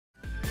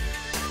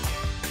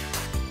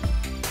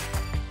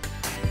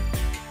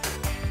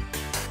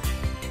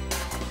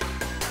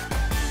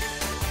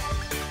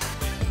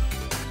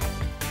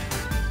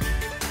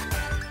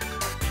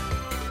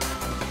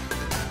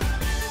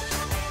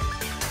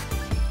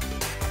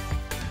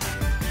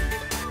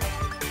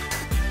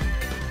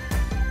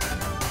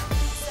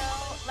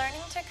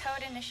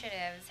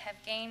initiatives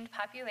have gained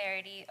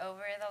popularity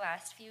over the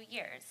last few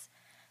years.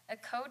 A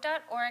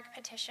code.org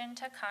petition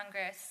to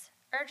Congress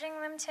urging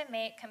them to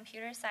make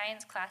computer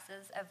science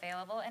classes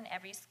available in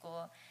every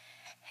school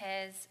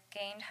has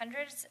gained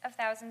hundreds of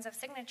thousands of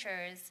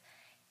signatures,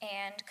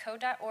 and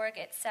code.org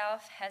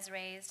itself has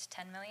raised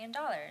 $10 million.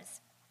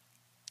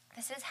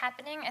 This is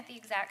happening at the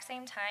exact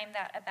same time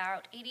that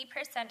about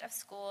 80% of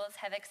schools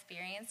have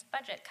experienced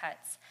budget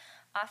cuts,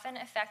 often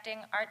affecting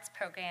arts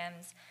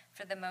programs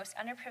for the most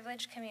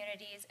underprivileged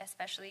communities,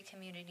 especially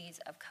communities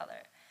of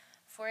color.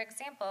 For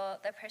example,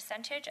 the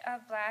percentage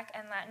of Black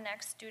and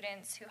Latinx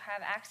students who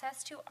have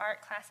access to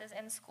art classes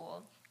in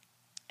school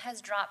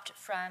has dropped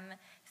from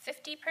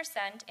 50%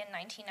 in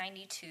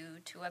 1992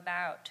 to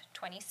about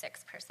 26%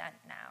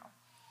 now.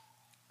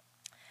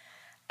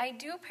 I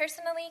do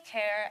personally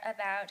care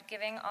about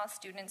giving all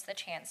students the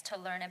chance to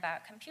learn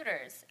about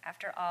computers.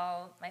 After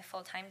all, my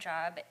full-time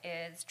job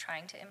is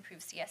trying to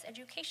improve CS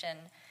education,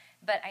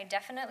 but I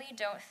definitely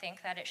don't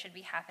think that it should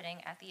be happening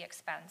at the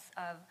expense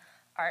of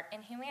art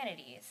and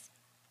humanities.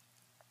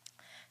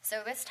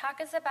 So this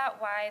talk is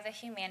about why the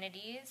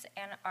humanities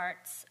and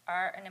arts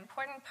are an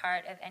important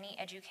part of any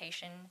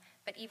education,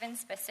 but even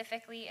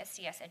specifically a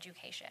CS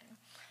education.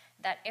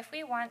 That if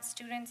we want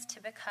students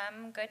to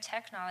become good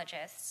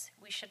technologists,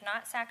 we should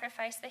not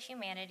sacrifice the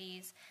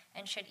humanities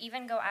and should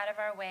even go out of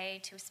our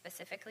way to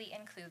specifically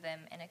include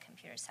them in a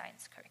computer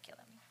science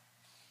curriculum.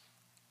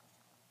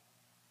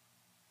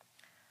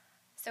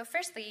 So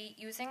firstly,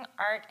 using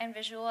art and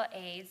visual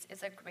aids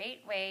is a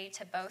great way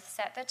to both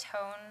set the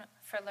tone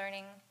for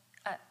learning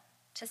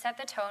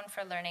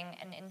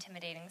an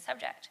intimidating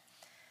subject.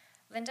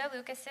 Linda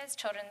Lucas's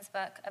children's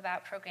book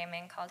about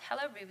programming called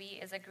Hello Ruby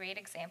is a great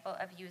example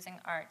of using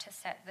art to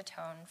set the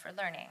tone for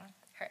learning.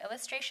 Her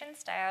illustration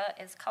style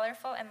is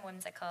colorful and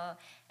whimsical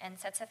and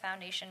sets a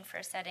foundation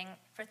for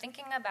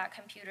thinking about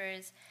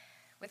computers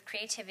with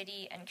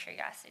creativity and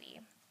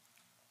curiosity.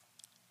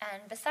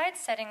 And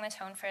besides setting the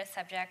tone for a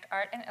subject,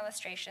 art and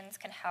illustrations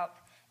can help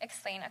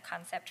explain a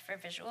concept for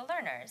visual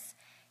learners.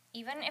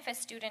 Even if a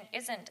student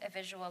isn't a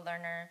visual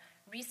learner,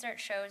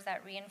 research shows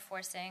that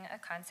reinforcing a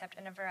concept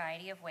in a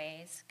variety of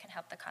ways can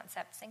help the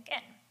concept sink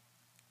in.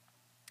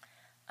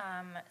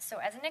 So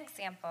as an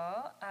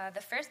example,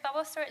 the first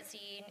Bubblesort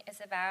Zine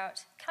is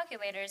about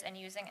calculators and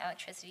using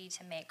electricity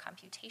to make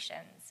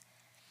computations.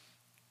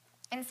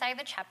 Inside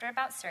the chapter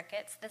about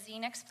circuits, the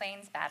zine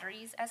explains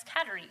batteries as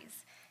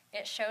catteries.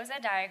 It shows a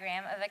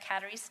diagram of a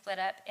cattery split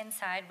up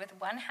inside with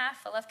one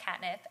half full of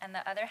catnip and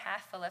the other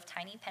half full of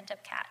tiny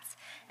pent-up cats.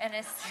 And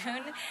as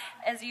soon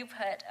as you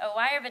put a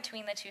wire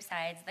between the two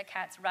sides, the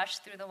cats rush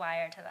through the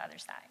wire to the other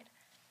side.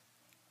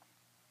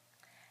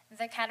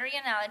 The cattery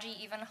analogy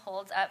even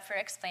holds up for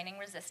explaining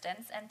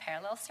resistance and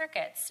parallel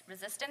circuits.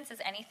 Resistance is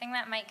anything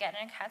that might get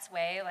in a cat's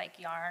way, like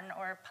yarn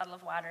or a puddle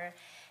of water,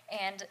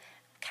 and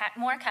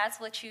more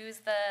cats will choose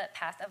the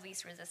path of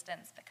least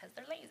resistance because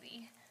they're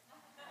lazy.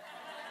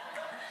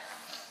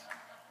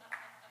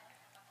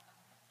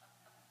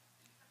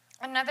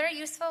 Another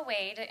useful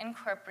way to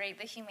incorporate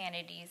the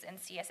humanities in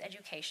CS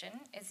education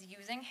is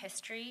using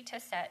history to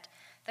set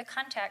the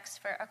context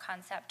for a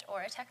concept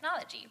or a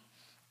technology.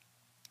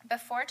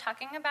 Before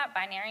talking about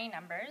binary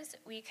numbers,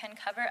 we can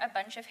cover a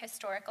bunch of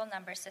historical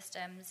number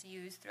systems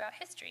used throughout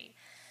history.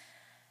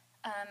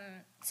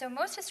 So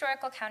most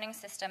historical counting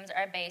systems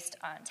are based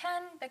on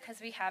 10 because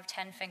we have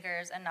 10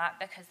 fingers and not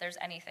because there's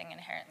anything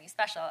inherently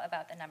special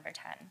about the number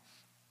 10.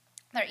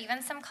 There are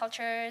even some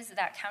cultures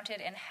that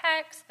counted in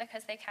hex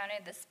because they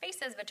counted the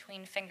spaces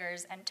between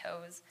fingers and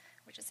toes,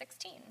 which is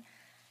 16.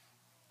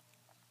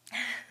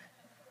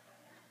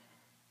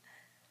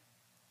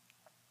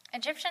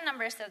 Egyptian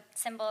number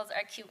symbols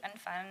are cute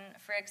and fun.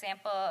 For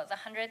example, the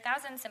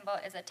 100,000 symbol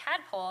is a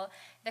tadpole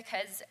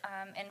because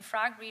in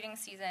frog breeding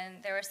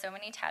season, there were so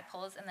many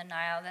tadpoles in the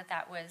Nile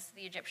that was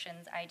the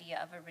Egyptians' idea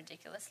of a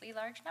ridiculously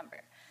large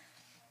number.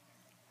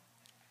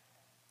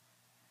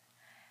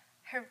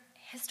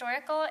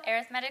 Historical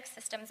arithmetic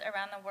systems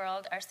around the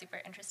world are super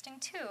interesting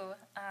too.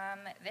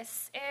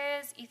 This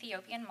is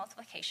Ethiopian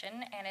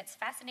multiplication, and it's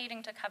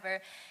fascinating to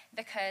cover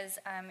because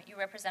you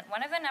represent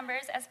one of the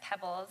numbers as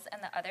pebbles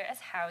and the other as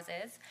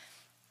houses.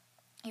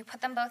 You put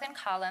them both in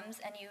columns,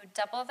 and you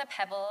double the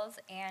pebbles,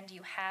 and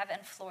you halve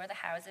and floor the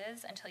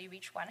houses until you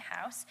reach one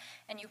house,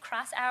 and you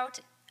cross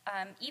out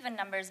even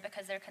numbers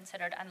because they're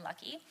considered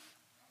unlucky.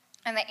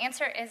 And the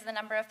answer is the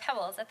number of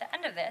pebbles at the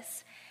end of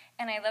this.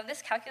 And I love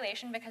this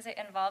calculation because it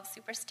involves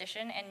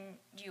superstition and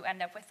you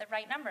end up with the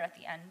right number at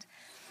the end.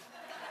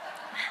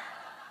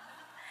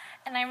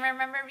 And I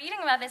remember reading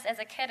about this as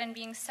a kid and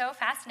being so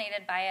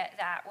fascinated by it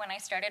that when I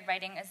started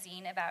writing a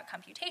zine about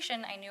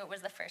computation, I knew it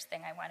was the first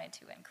thing I wanted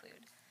to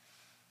include.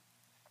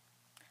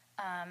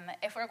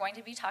 If we're going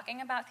to be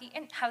talking about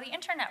how the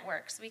internet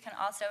works, we can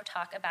also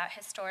talk about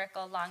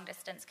historical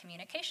long-distance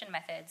communication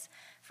methods.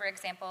 For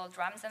example,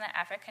 drums in the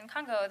African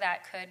Congo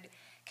that could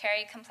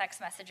carry complex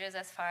messages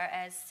as far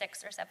as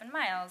 6 or 7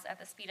 miles at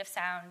the speed of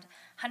sound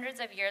hundreds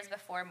of years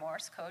before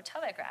Morse code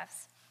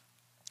telegraphs.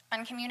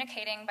 And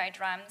communicating by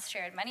drums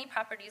shared many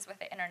properties with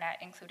the internet,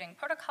 including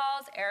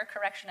protocols, error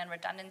correction and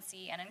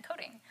redundancy, and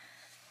encoding.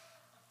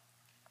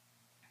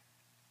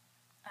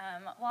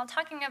 While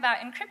talking about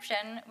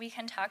encryption, we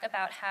can talk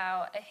about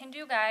how a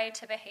Hindu guide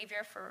to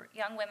behavior for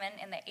young women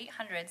in the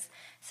 800s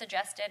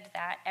suggested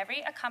that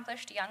every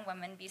accomplished young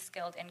woman be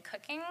skilled in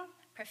cooking,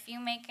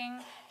 perfume making,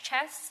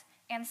 chess,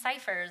 and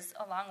ciphers,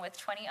 along with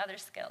 20 other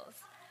skills.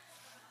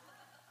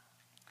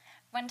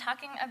 When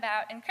talking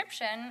about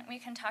encryption, we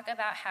can talk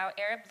about how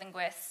Arab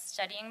linguists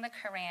studying the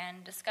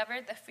Quran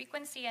discovered the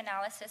frequency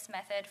analysis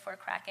method for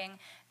cracking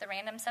the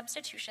random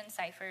substitution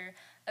cipher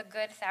a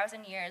good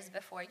 1,000 years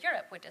before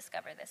Europe would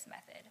discover this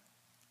method.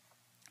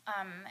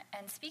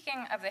 And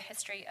speaking of the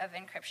history of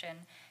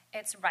encryption,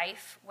 it's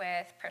rife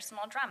with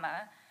personal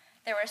drama.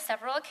 There were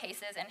several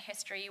cases in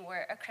history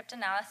where a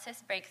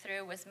cryptanalysis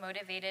breakthrough was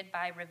motivated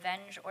by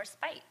revenge or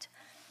spite.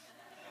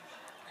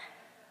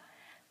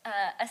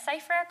 A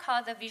cipher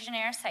called the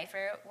Vigenère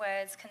cipher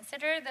was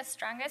considered the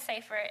strongest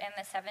cipher in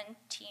the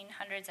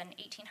 1700s and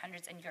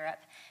 1800s in Europe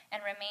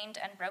and remained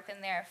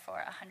unbroken there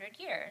for 100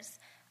 years.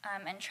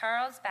 And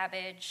Charles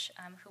Babbage,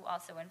 who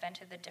also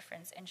invented the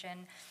difference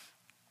engine,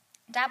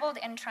 dabbled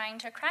in trying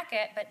to crack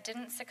it but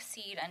didn't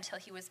succeed until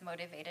he was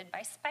motivated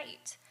by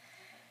spite.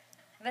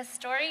 The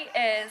story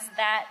is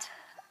that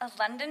a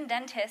London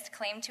dentist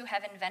claimed to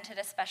have invented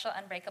a special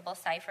unbreakable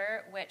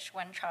cipher, which,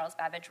 when Charles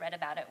Babbage read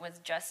about it, was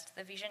just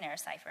the Vigenère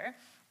cipher.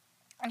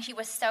 And he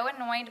was so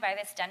annoyed by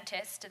this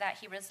dentist that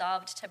he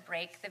resolved to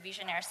break the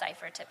Vigenère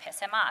cipher to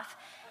piss him off,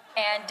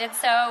 and did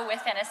so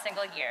within a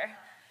single year.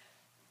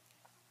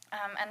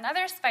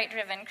 Another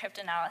spite-driven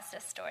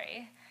cryptanalysis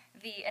story.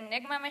 The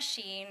Enigma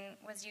machine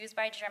was used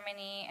by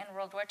Germany in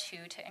World War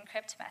II to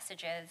encrypt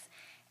messages,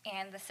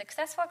 and the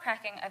successful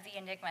cracking of the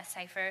Enigma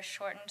cipher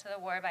shortened the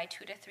war by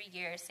 2 to 3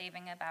 years,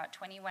 saving about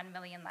 21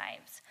 million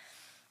lives.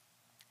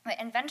 The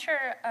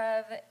inventor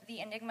of the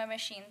Enigma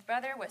machine's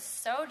brother was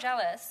so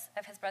jealous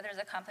of his brother's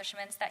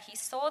accomplishments that he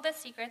sold the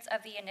secrets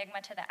of the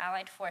Enigma to the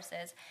Allied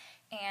forces,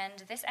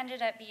 and this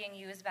ended up being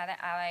used by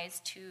the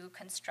Allies to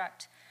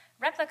construct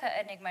replica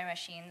Enigma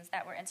machines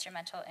that were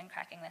instrumental in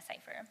cracking the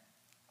cipher.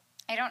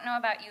 I don't know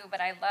about you,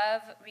 but I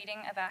love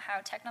reading about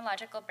how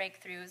technological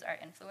breakthroughs are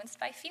influenced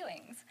by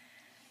feelings.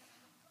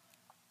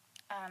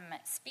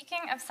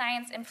 Speaking of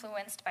science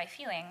influenced by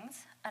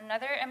feelings,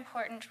 another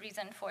important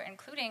reason for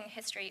including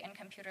history in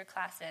computer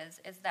classes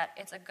is that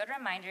it's a good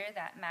reminder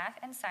that math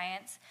and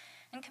science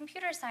and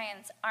computer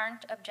science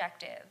aren't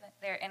objective.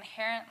 They're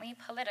inherently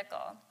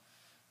political.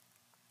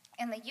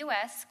 In the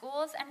US,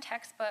 schools and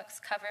textbooks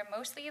cover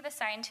mostly the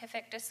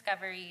scientific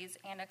discoveries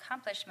and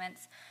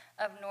accomplishments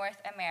of North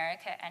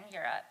America and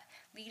Europe,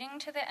 leading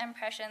to the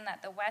impression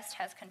that the West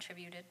has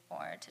contributed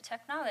more to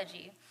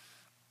technology.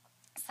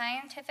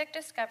 Scientific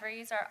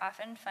discoveries are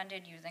often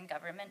funded using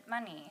government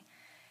money.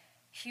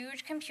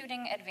 Huge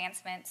computing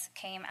advancements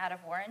came out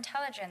of war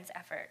intelligence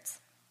efforts.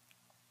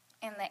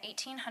 In the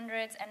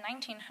 1800s and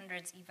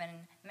 1900s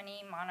even,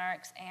 many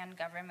monarchs and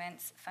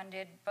governments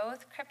funded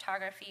both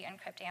cryptography and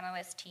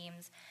cryptanalyst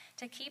teams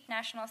to keep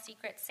national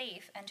secrets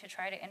safe and to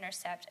try to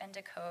intercept and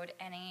decode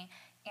any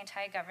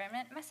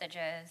anti-government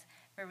messages.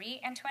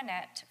 Marie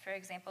Antoinette, for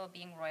example,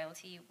 being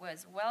royalty,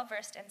 was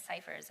well-versed in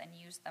ciphers and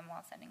used them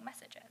while sending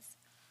messages.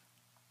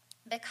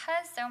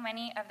 Because so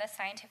many of the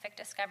scientific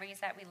discoveries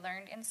that we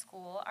learned in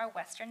school are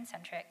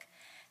Western-centric,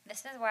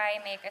 this is why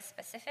I make a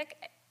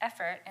specific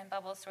effort in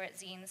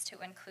Bubblesort Zines to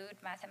include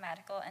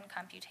mathematical and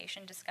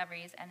computation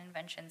discoveries and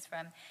inventions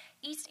from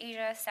East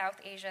Asia,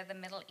 South Asia, the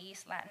Middle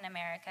East, Latin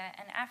America,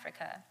 and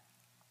Africa.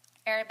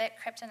 Arabic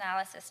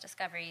cryptanalysis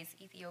discoveries,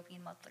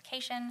 Ethiopian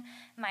multiplication,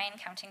 Mayan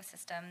counting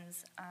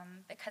systems,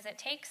 because it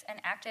takes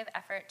an active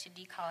effort to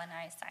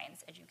decolonize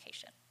science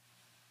education.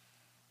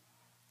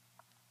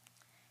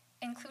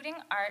 Including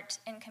art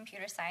in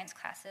computer science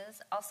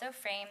classes also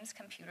frames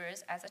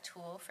computers as a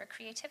tool for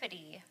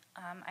creativity.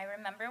 I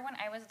remember when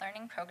I was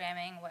learning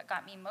programming, what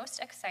got me most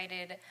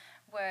excited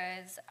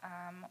was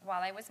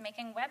while I was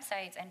making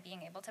websites and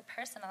being able to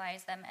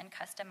personalize them and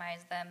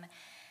customize them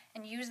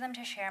and use them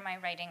to share my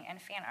writing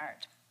and fan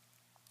art.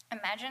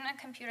 Imagine a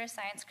computer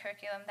science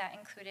curriculum that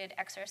included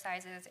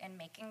exercises in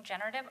making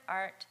generative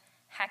art,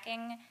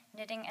 hacking,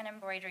 knitting and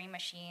embroidery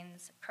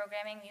machines,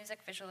 programming music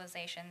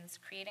visualizations,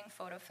 creating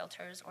photo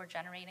filters, or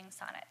generating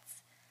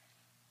sonnets.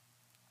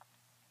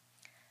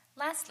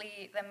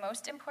 Lastly, the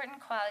most important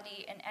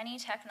quality in any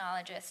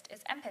technologist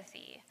is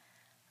empathy.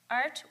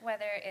 Art,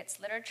 whether it's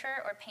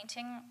literature or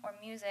painting or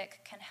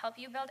music, can help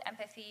you build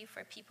empathy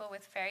for people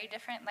with very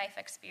different life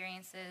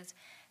experiences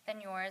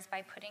than yours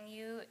by putting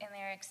you in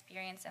their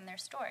experience and their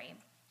story.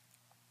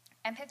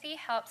 Empathy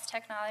helps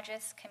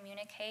technologists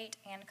communicate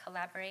and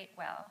collaborate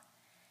well.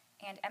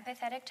 And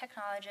empathetic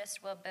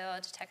technologists will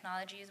build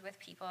technologies with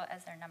people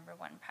as their number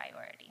one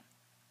priority.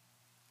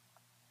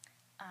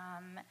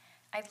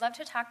 I'd love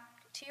to talk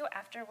to you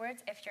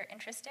afterwards if you're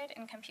interested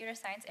in computer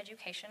science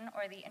education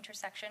or the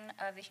intersection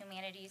of the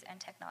humanities and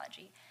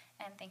technology.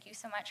 And thank you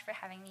so much for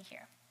having me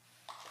here.